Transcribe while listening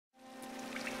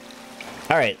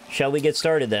Alright, shall we get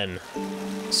started then?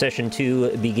 Session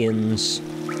 2 begins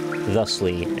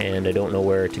thusly, and I don't know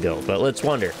where to go. But let's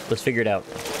wander. Let's figure it out.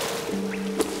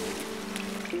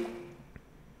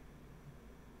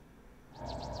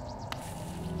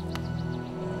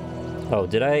 Oh,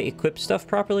 did I equip stuff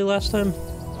properly last time?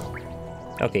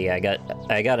 Okay, yeah,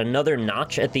 I got another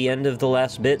notch at the end of the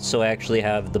last bit, so I actually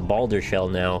have the Balder shell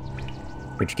now,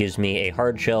 which gives me a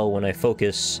hard shell when I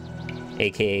focus,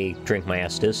 aka drink my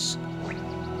Estus.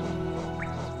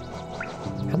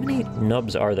 How many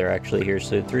nubs are there actually here?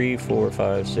 So 3, 4,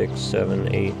 5, 6,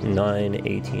 7, 8, 9,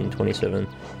 18, 27.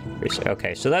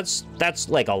 Okay, so that's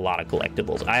like a lot of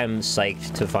collectibles. I am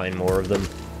psyched to find more of them.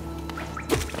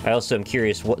 I also am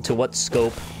curious to what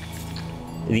scope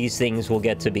these things will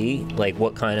get to be, like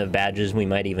what kind of badges we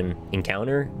might even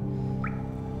encounter.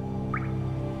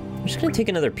 I'm just gonna take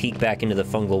another peek back into the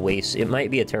fungal waste. It might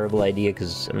be a terrible idea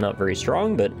because I'm not very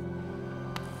strong, but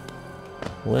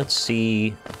let's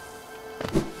see.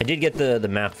 I did get the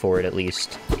map for it at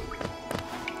least.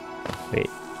 Wait.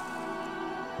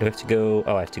 Do I have to go?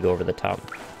 Oh, I have to go over the top.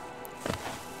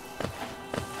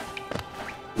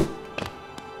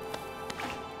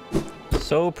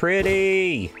 So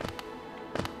pretty!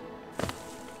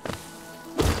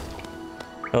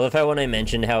 I love how when I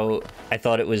mentioned how I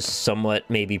thought it was somewhat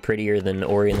maybe prettier than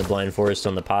Ori and the Blind Forest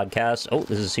on the podcast. Oh,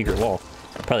 this is a secret wall.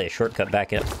 Probably a shortcut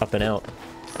back up and out.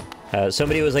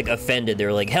 Somebody was like offended. They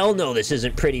were like, hell no, this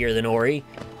isn't prettier than Ori.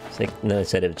 It's like, no, I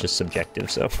said it was just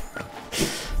subjective, so.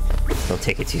 Don't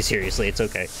take it too seriously, it's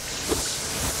okay.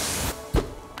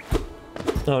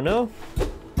 Oh no?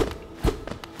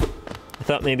 I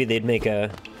thought maybe they'd make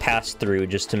a pass-through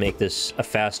just to make this a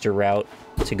faster route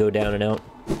to go down and out.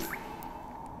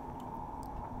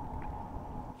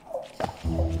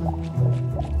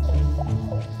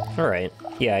 Alright,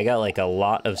 yeah, I got like a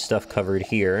lot of stuff covered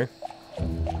here.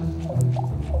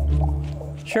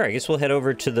 Sure, I guess we'll head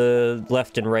over to the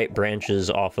left and right branches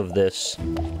off of this.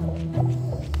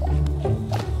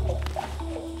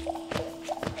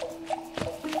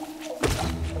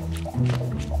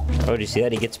 Oh, do you see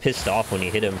that? He gets pissed off when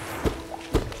you hit him.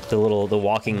 The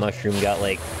walking mushroom got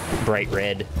like bright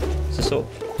red. Is this so?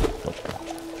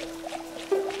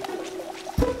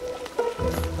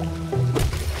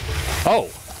 Oh,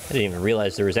 I didn't even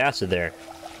realize there was acid there.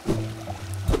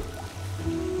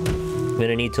 I'm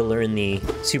gonna need to learn the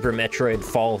Super Metroid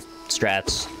fall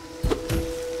strats.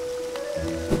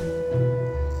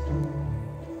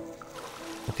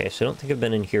 Okay, so I don't think I've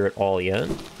been in here at all yet.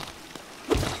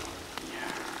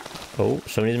 Oh,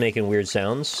 somebody's making weird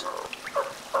sounds.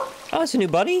 Oh, it's a new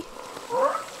buddy?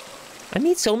 I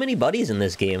meet so many buddies in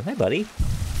this game. Hi, buddy.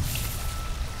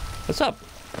 What's up?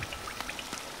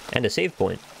 And a save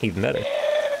point. Even better.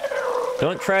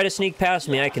 Don't try to sneak past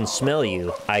me. I can smell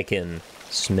you. I can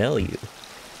smell you.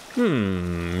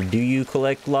 Do you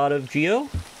collect a lot of Geo?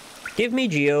 Give me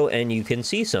Geo and you can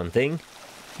see something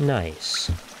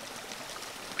nice.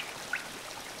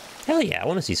 Hell yeah, I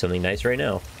want to see something nice right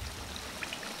now.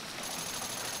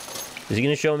 Is he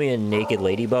going to show me a naked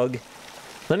ladybug?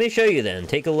 Let me show you then.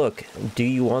 Take a look. Do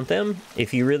you want them?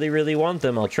 If you really, really want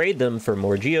them, I'll trade them for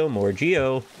more Geo, more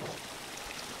Geo.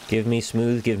 Give me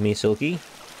smooth, give me silky.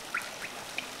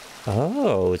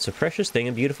 Oh, it's a precious thing,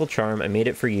 a beautiful charm. I made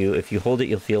it for you. If you hold it,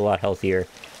 you'll feel a lot healthier.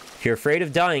 If you're afraid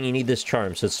of dying, you need this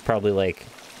charm. So it's probably like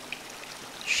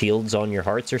shields on your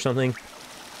hearts or something.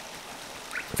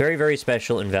 Very, very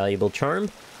special and valuable charm.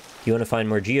 If you want to find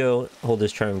more Geo, hold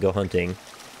this charm, go hunting.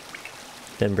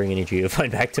 Then bring any Geo,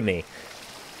 find back to me.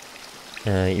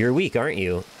 You're weak, aren't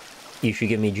you? You should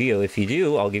give me Geo. If you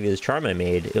do, I'll give you this charm I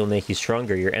made. It'll make you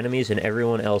stronger. Your enemies and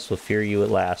everyone else will fear you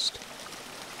at last.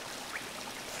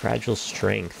 Fragile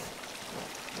strength.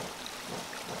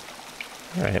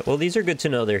 Alright, well these are good to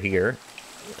know they're here.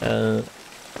 I'm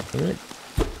gonna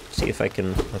see if I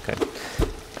can... Okay.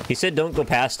 He said don't go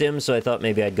past him, so I thought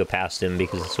maybe I'd go past him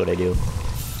because that's what I do.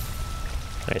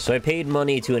 Alright, so I paid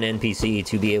money to an NPC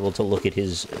to be able to look at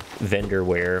his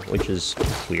vendorware, which is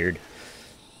weird.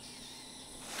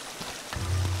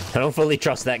 I don't fully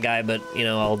trust that guy, but, you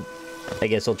know, I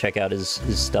guess I'll check out his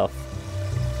stuff.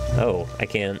 Oh, I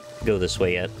can't go this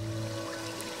way yet.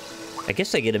 I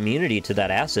guess I get immunity to that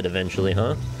acid eventually,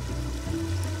 huh?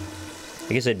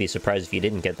 I guess I'd be surprised if you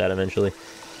didn't get that eventually.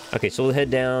 Okay, so we'll head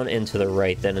down and to the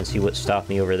right then and see what stopped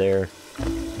me over there.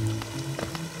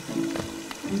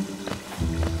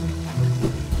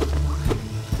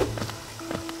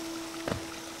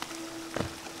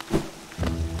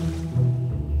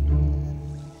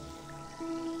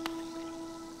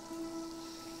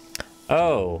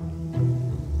 Oh.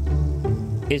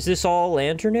 Is this all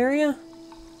lantern area?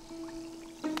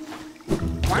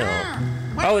 No.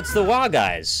 Oh, it's the Wah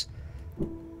guys.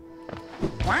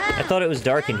 I thought it was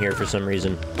dark in here for some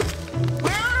reason.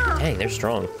 Dang, they're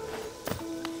strong.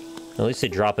 At least they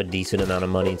drop a decent amount of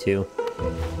money, too.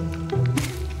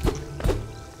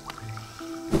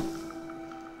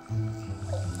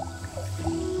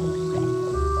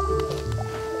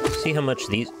 See how much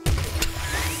these...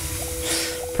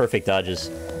 Perfect dodges.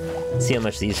 See how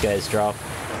much these guys drop.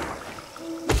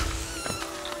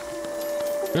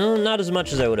 No, not as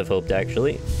much as I would have hoped,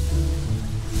 actually.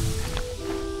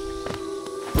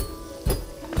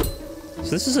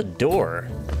 So this is a door.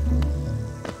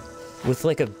 With,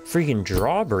 like, a freaking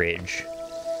drawbridge.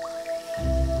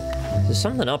 There's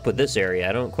something up with this area.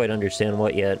 I don't quite understand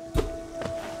what yet.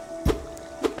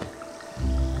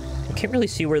 I can't really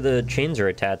see where the chains are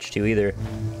attached to, either.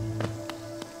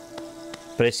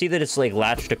 But I see that it's, like,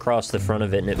 latched across the front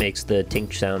of it, and it makes the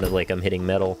tink sound of, like, I'm hitting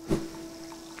metal.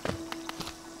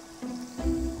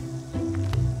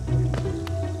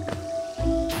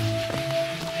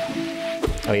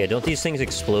 Oh yeah, don't these things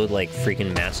explode, like,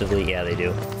 freaking massively? Yeah, they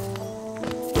do.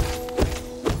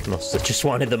 Must have just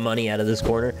wanted the money out of this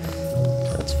corner.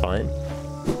 That's fine.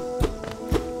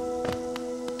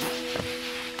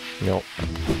 Nope.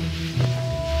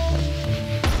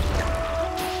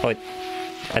 Oh,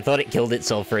 I thought it killed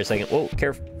itself for a second. Whoa,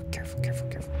 careful, careful, careful,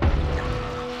 careful.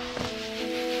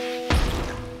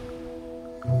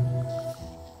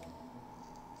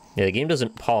 Yeah, the game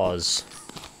doesn't pause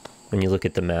when you look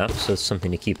at the map, so it's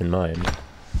something to keep in mind.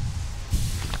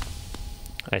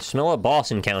 I smell a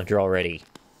boss encounter already.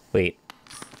 Wait,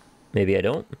 maybe I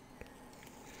don't?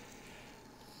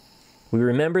 We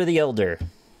remember the Elder.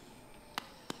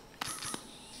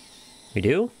 We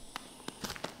do?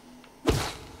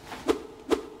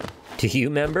 Do you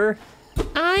remember?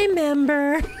 I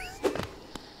remember.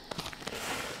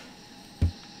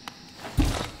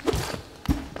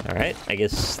 Alright, I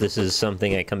guess this is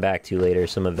something I come back to later,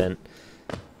 some event.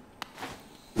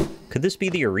 Could this be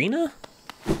the arena?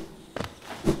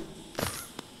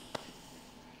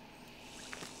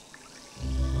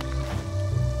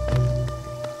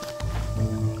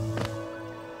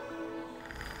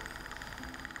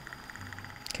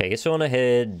 Okay, I guess I want to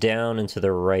head down and to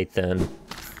the right then.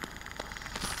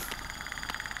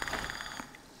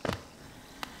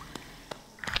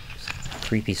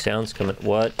 Creepy sounds coming.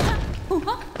 What?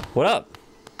 What up?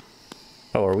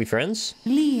 Oh, are we friends?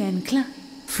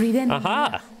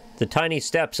 Aha! The tiny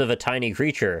steps of a tiny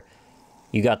creature.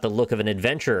 You got the look of an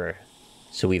adventurer,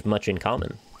 so we've much in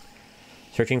common.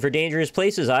 Searching for dangerous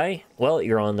places, aye? Well,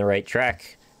 you're on the right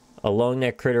track. A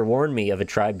long-necked critter warned me of a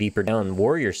tribe deeper down,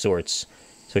 warrior sorts.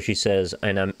 So she says,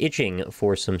 and I'm itching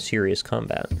for some serious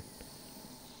combat.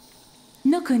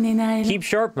 Keep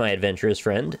sharp, my adventurous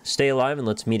friend. Stay alive and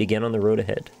let's meet again on the road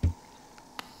ahead.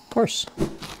 Of course.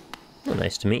 Well,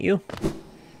 nice to meet you.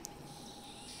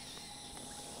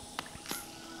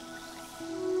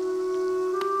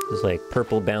 This like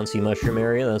purple bouncy mushroom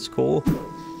area, that's cool.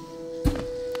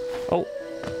 Oh.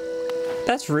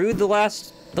 That's rude, the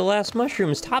last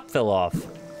mushroom's top fell off.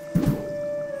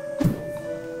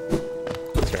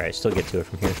 That's alright, I still get to it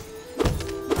from here.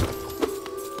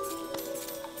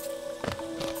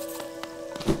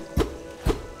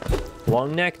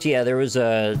 Long-necked? Yeah, there was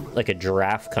a, like a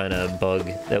giraffe kind of bug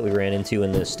that we ran into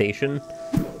in the station.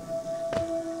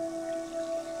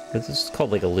 This is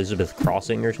called like Elizabeth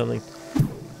Crossing or something.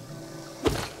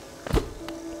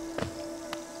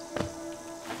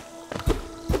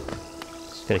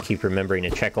 Just gotta keep remembering to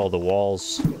check all the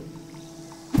walls.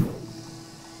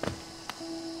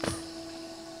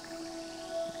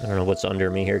 I don't know what's under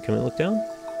me here. Can we look down?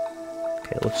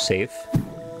 Okay, it looks safe.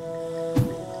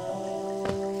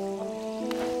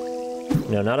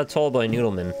 No, not a tall boy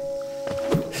Noodleman.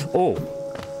 Oh!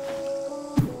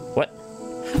 What?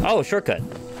 Oh, shortcut!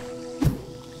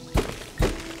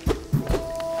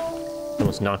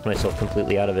 Almost knocked myself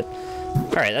completely out of it.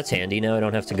 Alright, that's handy. Now I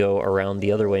don't have to go around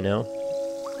the other way now.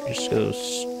 Just go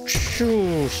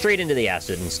straight into the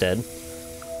acid instead.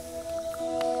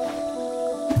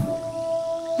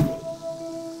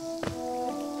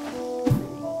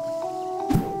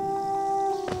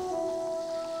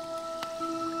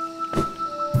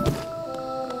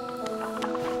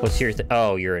 What's your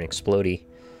oh, you're an explodey.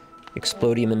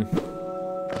 Explodiman.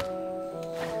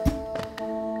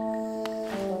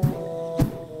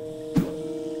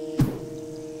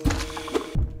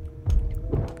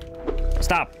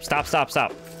 Stop, stop, stop,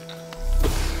 stop.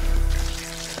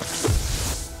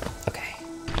 Okay.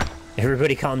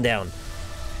 Everybody calm down.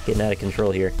 Getting out of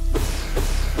control here.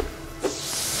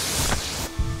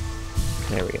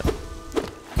 There we go.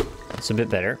 It's a bit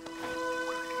better.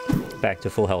 Back to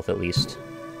full health at least.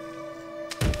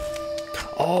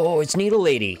 Oh, it's Needle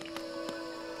Lady.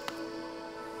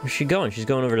 Where's she going? She's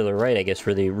going over to the right, I guess,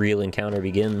 where the real encounter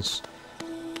begins.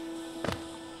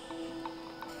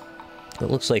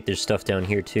 It looks like there's stuff down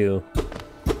here, too.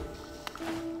 I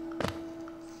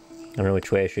don't know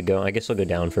which way I should go. I guess I'll go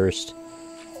down first.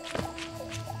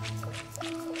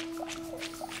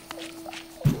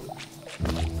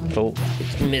 Oh,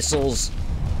 it's missiles.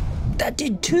 That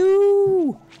did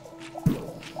too!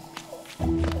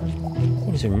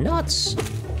 These are nuts.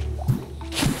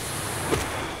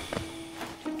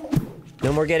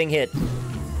 No more getting hit.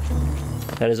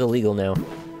 That is illegal now.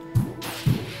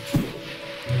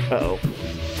 Uh-oh.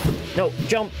 No,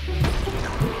 jump!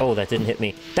 Oh, that didn't hit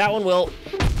me. That one will!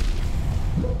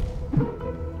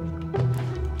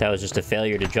 That was just a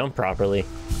failure to jump properly.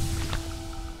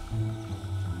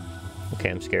 Okay,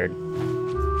 I'm scared.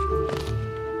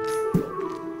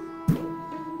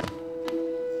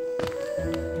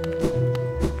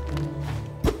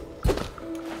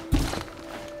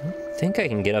 I think I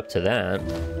can get up to that.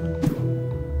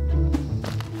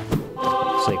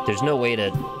 It's like there's no way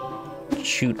to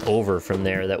shoot over from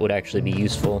there that would actually be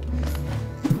useful.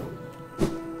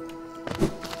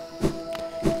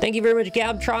 Thank you very much,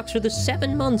 Gabtrox, for the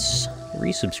 7 months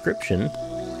resubscription.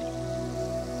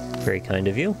 Very kind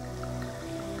of you.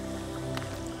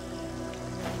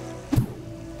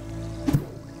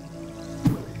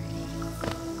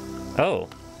 Oh,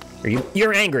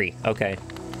 you're angry. Okay.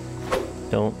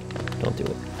 Don't do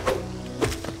it.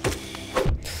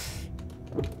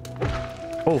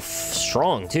 Oh,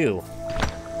 strong too.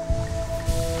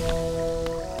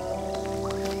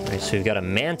 Alright, so we've got a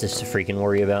mantis to freaking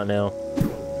worry about now.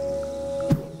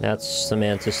 That's the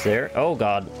mantis there. Oh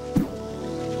god.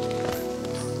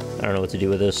 I don't know what to do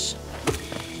with this.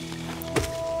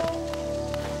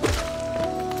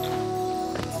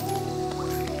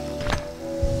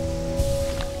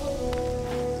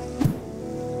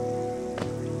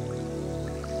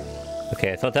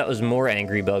 Okay, I thought that was more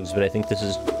angry bugs, but I think this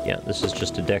is, yeah, this is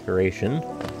just a decoration.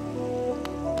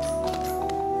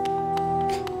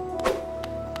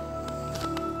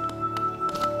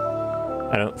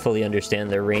 I don't fully understand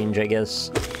their range, I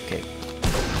guess. Okay.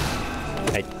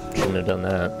 I shouldn't have done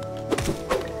that.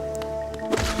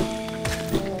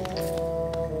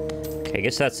 Okay, I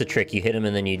guess that's the trick. You hit him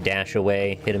and then you dash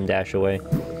away. Hit him, dash away.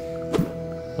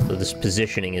 Although this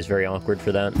positioning is very awkward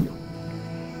for that.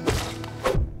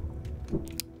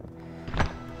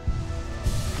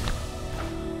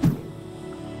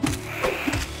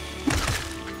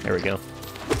 There we go.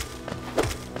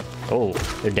 Oh,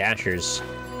 they're dashers.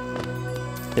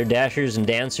 They're dashers and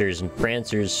dancers and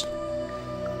prancers.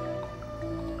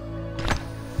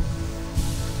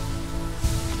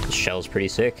 This shell's pretty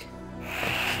sick.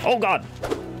 Oh god!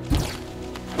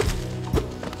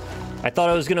 I thought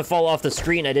I was gonna fall off the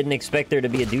screen. I didn't expect there to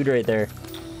be a dude right there.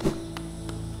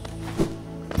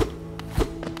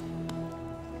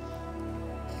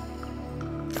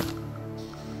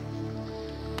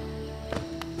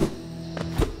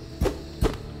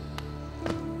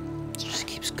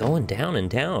 Going down and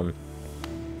down.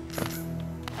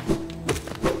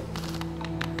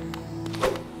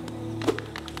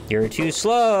 You're too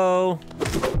slow.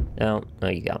 No,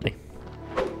 you got me.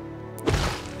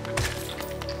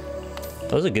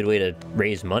 That was a good way to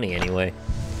raise money anyway.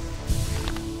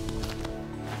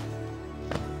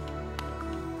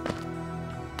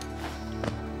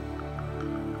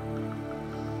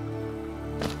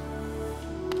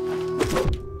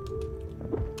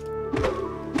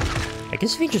 I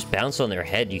guess if you just bounce on their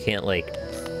head, you can't, like,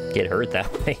 get hurt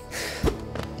that way. They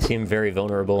seem very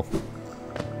vulnerable.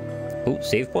 Ooh,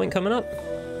 save point coming up.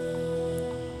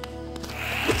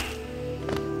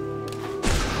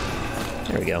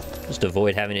 There we go. Just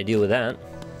avoid having to deal with that.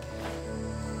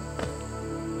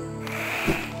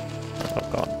 Oh,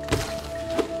 God.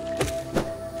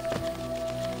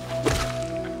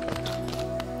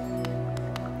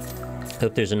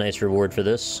 Hope there's a nice reward for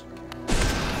this.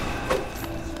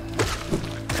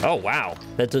 Oh, wow.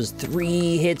 That does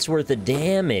 3 hits worth of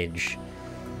damage.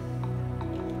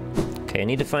 Okay, I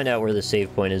need to find out where the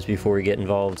save point is before we get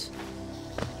involved.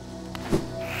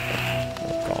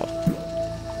 Oh, God.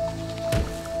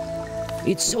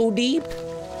 It's so deep.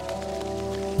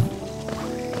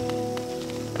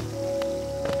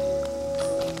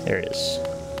 There it is.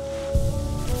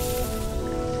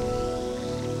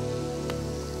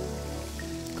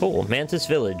 Cool. Mantis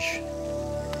Village.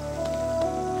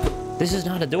 This is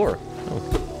not a door. Oh.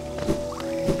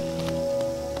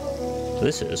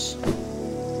 This is.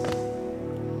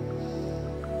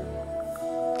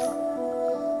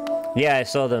 Yeah, I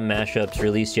saw the mashups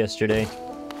released yesterday.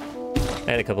 I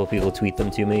had a couple people tweet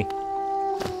them to me.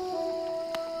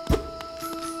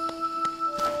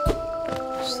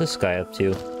 this guy up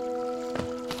to?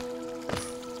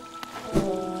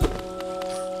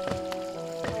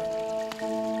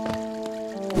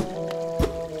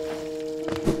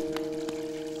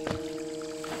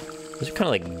 Those are kind of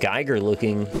like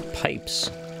Geiger-looking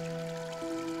pipes.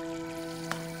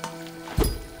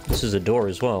 This is a door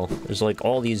as well. There's like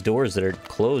all these doors that are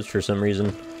closed for some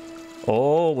reason.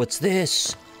 Oh, what's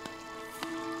this?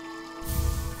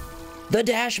 The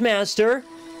Dash Master!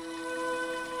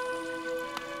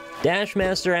 Dash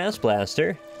Master Ass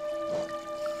Blaster.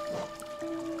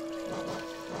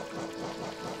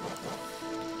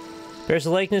 Bears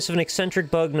the likeness of an eccentric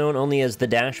bug known only as the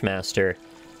Dash Master.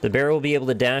 The bear will be able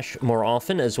to dash more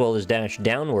often as well as dash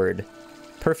downward.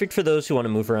 Perfect for those who want to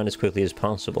move around as quickly as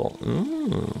possible.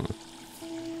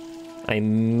 I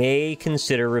may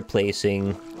consider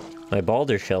replacing my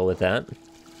Balder shell with that.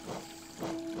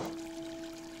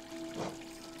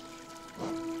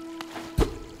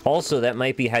 Also, that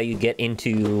might be how you get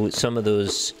into some of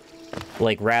those,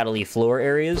 like, rattly floor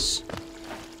areas.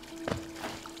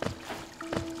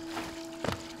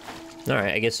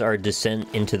 Alright, I guess our descent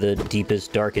into the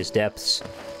deepest, darkest depths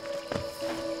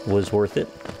was worth it.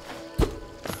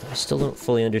 I still don't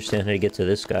fully understand how to get to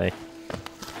this guy.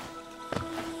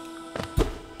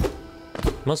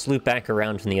 Must loop back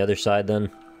around from the other side, then.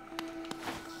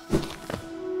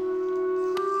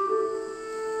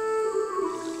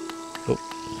 Oh.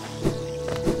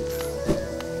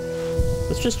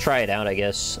 Let's just try it out, I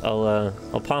guess.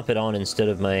 I'll pop it on instead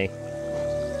of my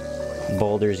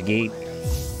Baldur's Gate.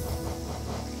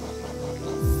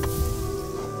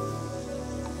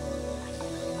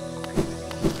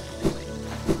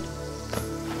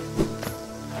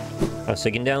 Oh, so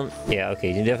you can down... Yeah, okay,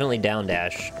 you can definitely down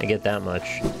dash. I get that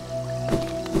much.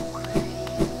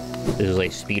 This is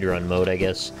like speedrun mode, I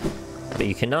guess. But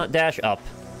you cannot dash up,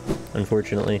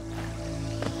 unfortunately.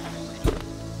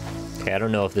 Okay, I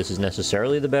don't know if this is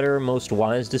necessarily the better, most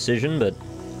wise decision, but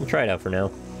we'll try it out for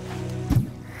now.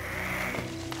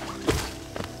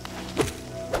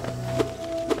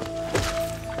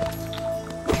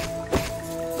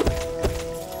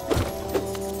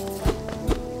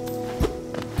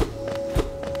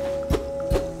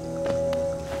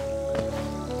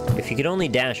 If you could only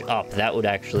dash up, that would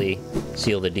actually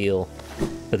seal the deal.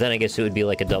 But then I guess it would be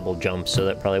like a double jump, so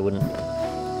that probably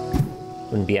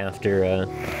wouldn't be after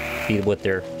be what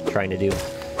they're trying to do.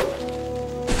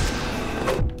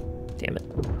 Damn it.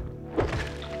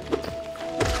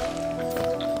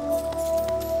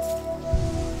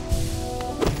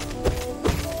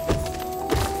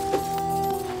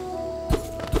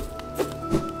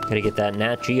 Gotta get that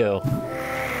Nat Geo.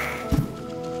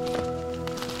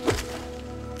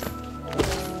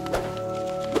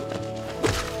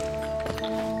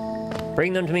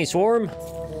 Bring them to me, Swarm!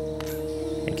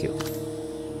 Thank you.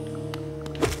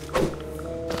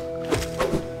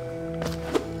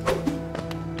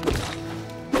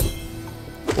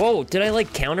 Whoa, did I,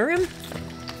 like, counter him?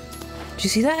 Did you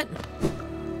see that?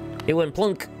 It went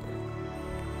plunk.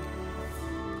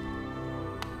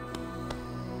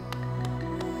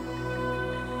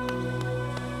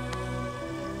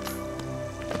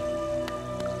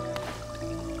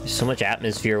 There's so much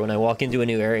atmosphere when I walk into a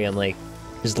new area, I'm like,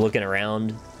 just looking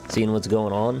around, seeing what's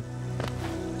going on.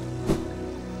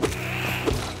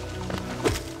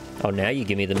 Oh, now you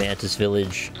give me the Mantis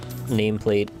Village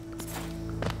nameplate.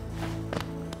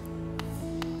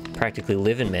 Practically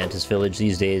live in Mantis Village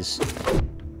these days.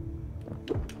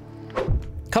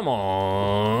 Come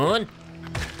on!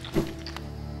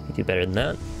 You do better than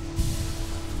that.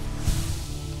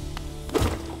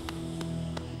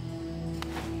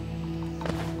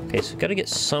 Okay, so gotta get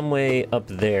some way up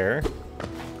there.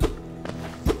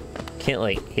 Can't,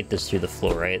 like, hit this through the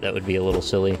floor, right? That would be a little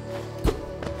silly.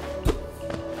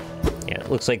 Yeah, it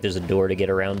looks like there's a door to get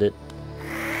around it.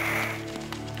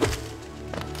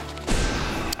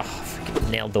 Oh, freaking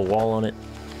nailed the wall on it.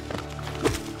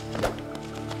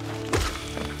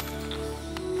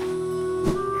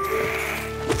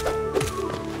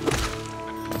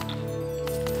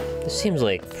 This seems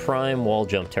like prime wall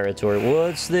jump territory.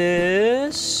 What's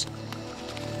this?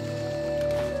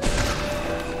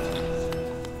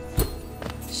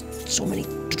 So many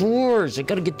doors! I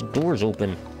gotta get the doors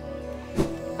open.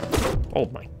 Oh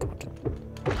my god.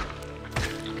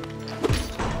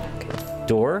 Okay,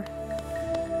 door?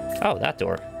 Oh, that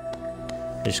door.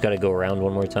 I just gotta go around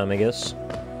one more time, I guess.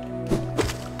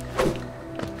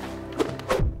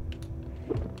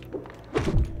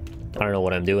 I don't know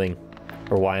what I'm doing,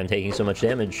 or why I'm taking so much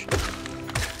damage.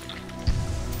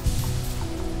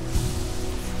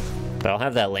 But I'll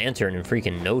have that lantern in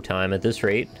freaking no time at this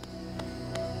rate.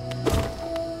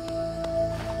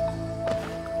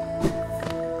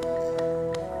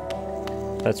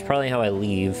 That's probably how I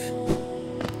leave.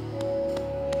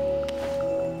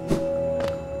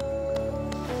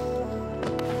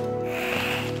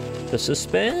 The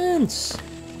suspense!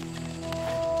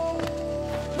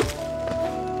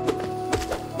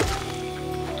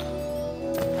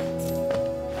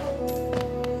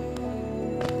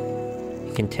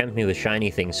 You can tempt me with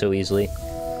shiny things so easily.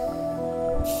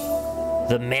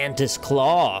 The Mantis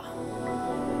Claw!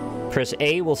 Press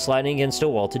A while sliding against a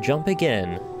wall to jump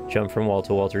again. Jump from wall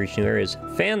to reach new areas.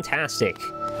 Fantastic!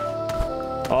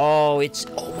 Oh,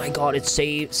 oh my god, it's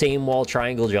same wall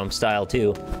triangle jump style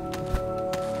too.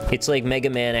 It's like Mega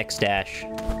Man X Dash.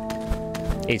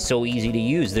 It's so easy to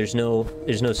use. There's no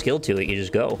skill to it. You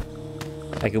just go.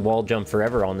 I could wall jump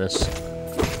forever on this.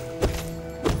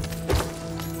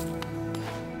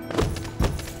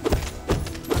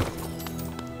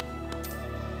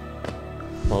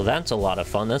 Well, that's a lot of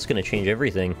fun. That's going to change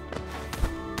everything.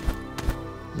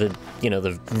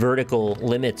 The vertical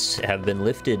limits have been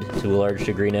lifted to a large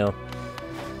degree now.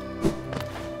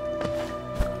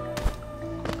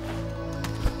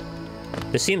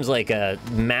 This seems like a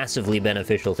massively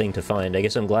beneficial thing to find. I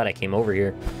guess I'm glad I came over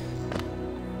here.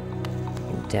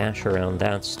 Dash around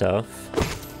that stuff.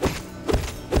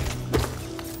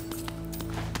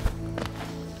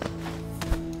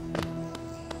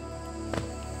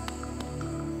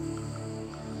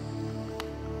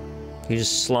 You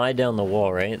just slide down the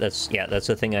wall, right? That's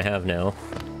the thing I have now.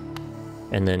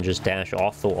 And then just dash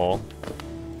off the wall.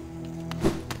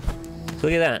 So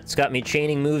look at that. It's got me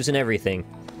chaining moves and everything.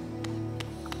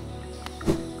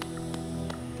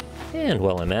 And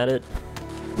while I'm at it...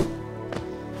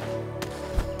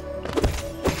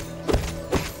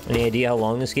 Any idea how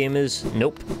long this game is?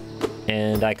 Nope.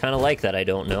 And I kind of like that I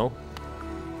don't know.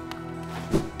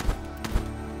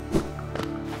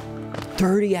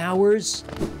 30 hours?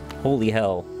 Holy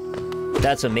hell.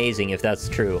 That's amazing if that's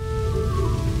true.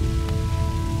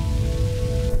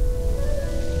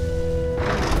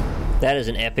 That is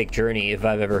an epic journey if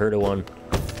I've ever heard of one.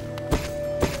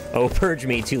 Oh, purge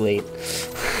me, too late.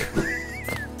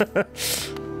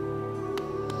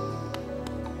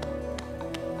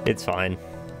 It's fine.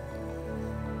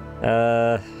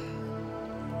 I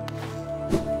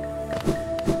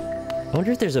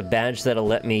wonder if there's a badge that'll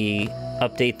let me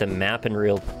update the map in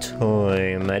real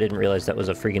time. I didn't realize that was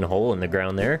a freaking hole in the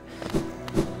ground there.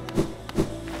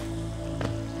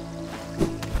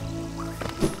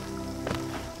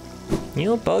 You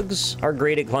know, bugs are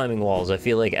great at climbing walls. I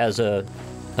feel like as a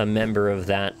member of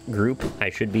that group, I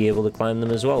should be able to climb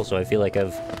them as well, so I feel like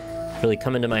I've really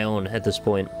come into my own at this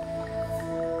point.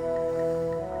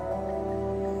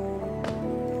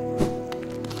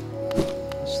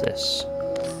 What's this?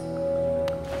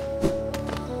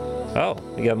 Oh,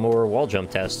 we got more wall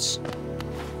jump tests.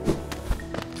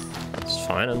 It's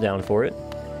fine, I'm down for it.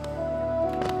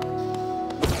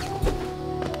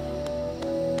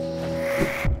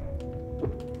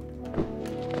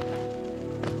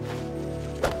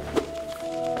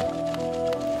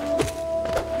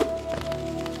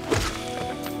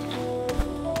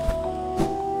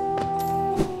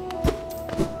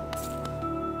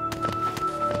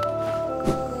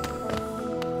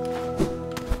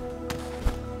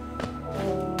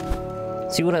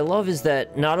 See, what I love is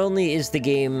that not only is the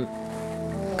game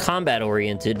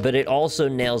combat-oriented, but it also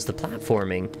nails the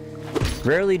platforming.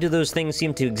 Rarely do those things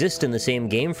seem to exist in the same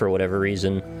game for whatever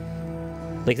reason.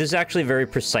 Like, this is actually very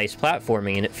precise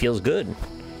platforming, and it feels good.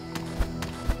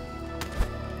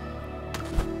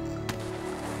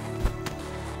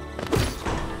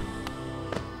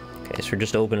 Okay, so we're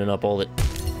just opening up all the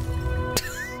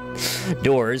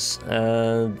doors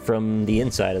from the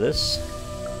inside of this.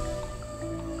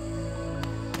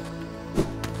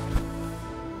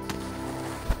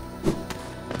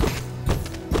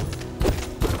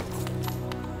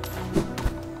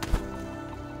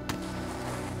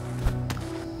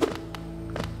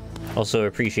 Also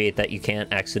appreciate that you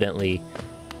can't accidentally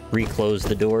reclose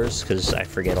the doors, because I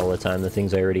forget all the time the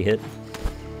things I already hit.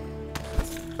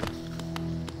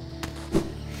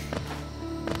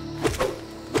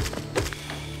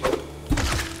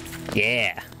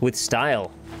 Yeah, with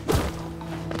style.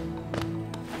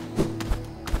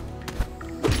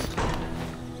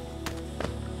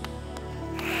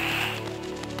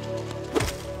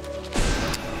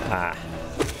 Ah.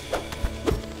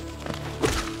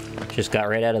 Just got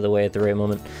right out of the way at the right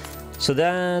moment. So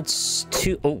that's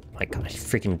two... Oh my god, I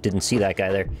freaking didn't see that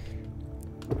guy there.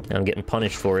 Now I'm getting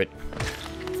punished for it.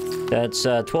 That's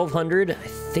 1,200. I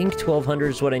think 1,200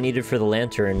 is what I needed for the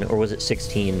lantern, or was it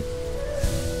 16?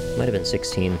 Might have been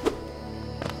 16.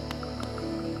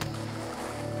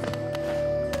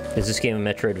 Is this game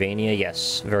a metroidvania?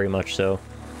 Yes, very much so.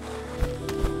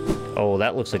 Oh,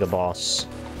 that looks like a boss.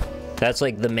 That's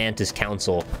like the Mantis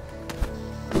Council.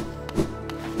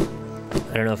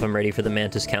 I don't know if I'm ready for the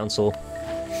Mantis Council.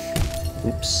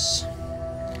 Oops.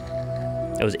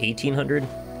 That was 1800?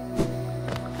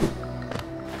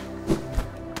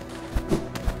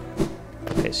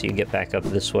 Okay, so you get back up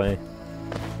this way.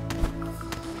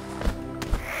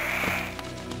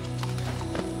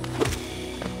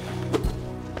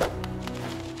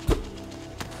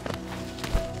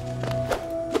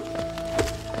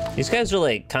 These guys are,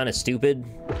 like, kind of stupid,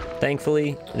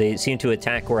 thankfully. They seem to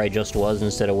attack where I just was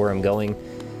instead of where I'm going.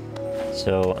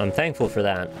 So, I'm thankful for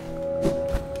that.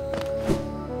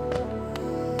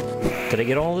 Did I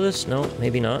get all of this? No,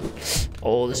 maybe not.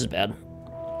 Oh, this is bad.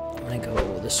 I'm gonna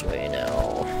go this way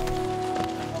now.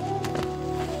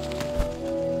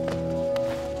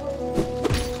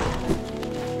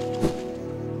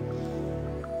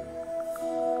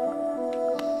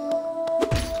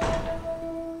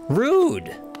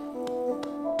 Rude!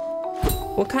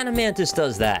 What kind of mantis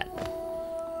does that?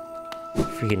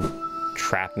 Freaking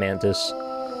trap mantis.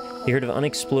 You heard of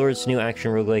Unexplored? It's a new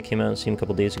action roguelike, came out a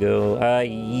couple days ago.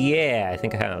 Yeah, I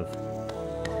think I have.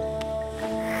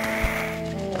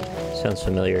 Sounds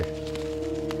familiar.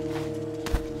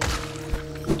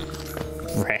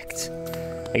 Wrecked.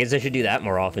 I guess I should do that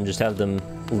more often, just have them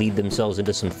lead themselves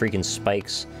into some freaking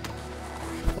spikes.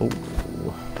 Oh.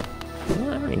 Well,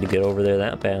 I don't need to get over there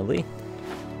that badly.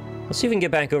 Let's see if we can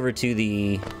get back over to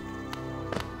the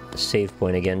save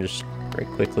point again, just very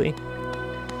quickly.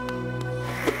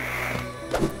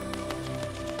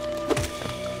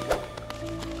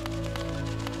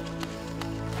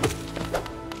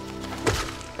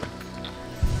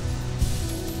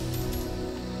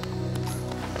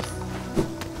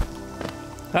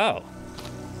 Oh.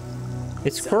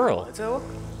 It's Squirrel.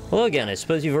 Hello again. I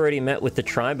suppose you've already met with the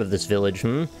tribe of this village,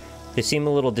 hmm? They seem a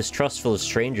little distrustful of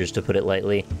strangers, to put it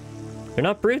lightly. They're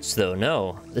not brutes, though,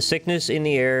 no. The sickness in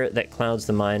the air that clouds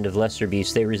the mind of lesser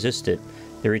beasts, they resist it.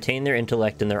 They retain their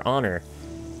intellect and their honor,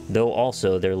 though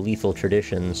also their lethal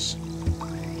traditions.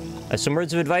 Some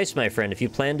words of advice, my friend. If you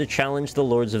plan to challenge the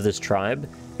lords of this tribe,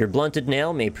 your blunted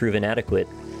nail may prove inadequate.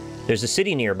 There's a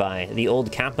city nearby, the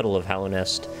old capital of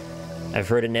Hallownest. I've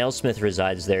heard a nailsmith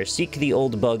resides there. Seek the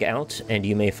old bug out, and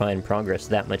you may find progress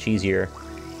that much easier.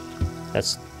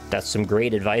 That's some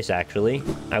great advice, actually.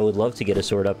 I would love to get a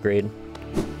sword upgrade.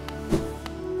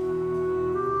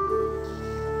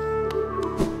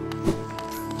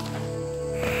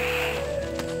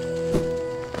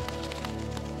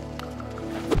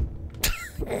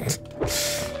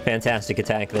 Fantastic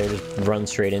attack there, just run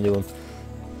straight into him.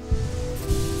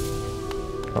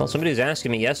 Well, somebody was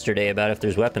asking me yesterday about if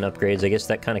there's weapon upgrades. I guess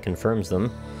that kind of confirms them.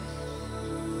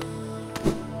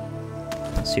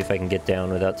 Let's see if I can get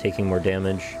down without taking more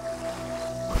damage.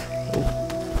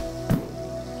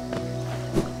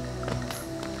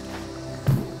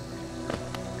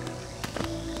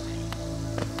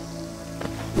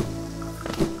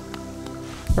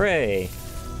 Hooray!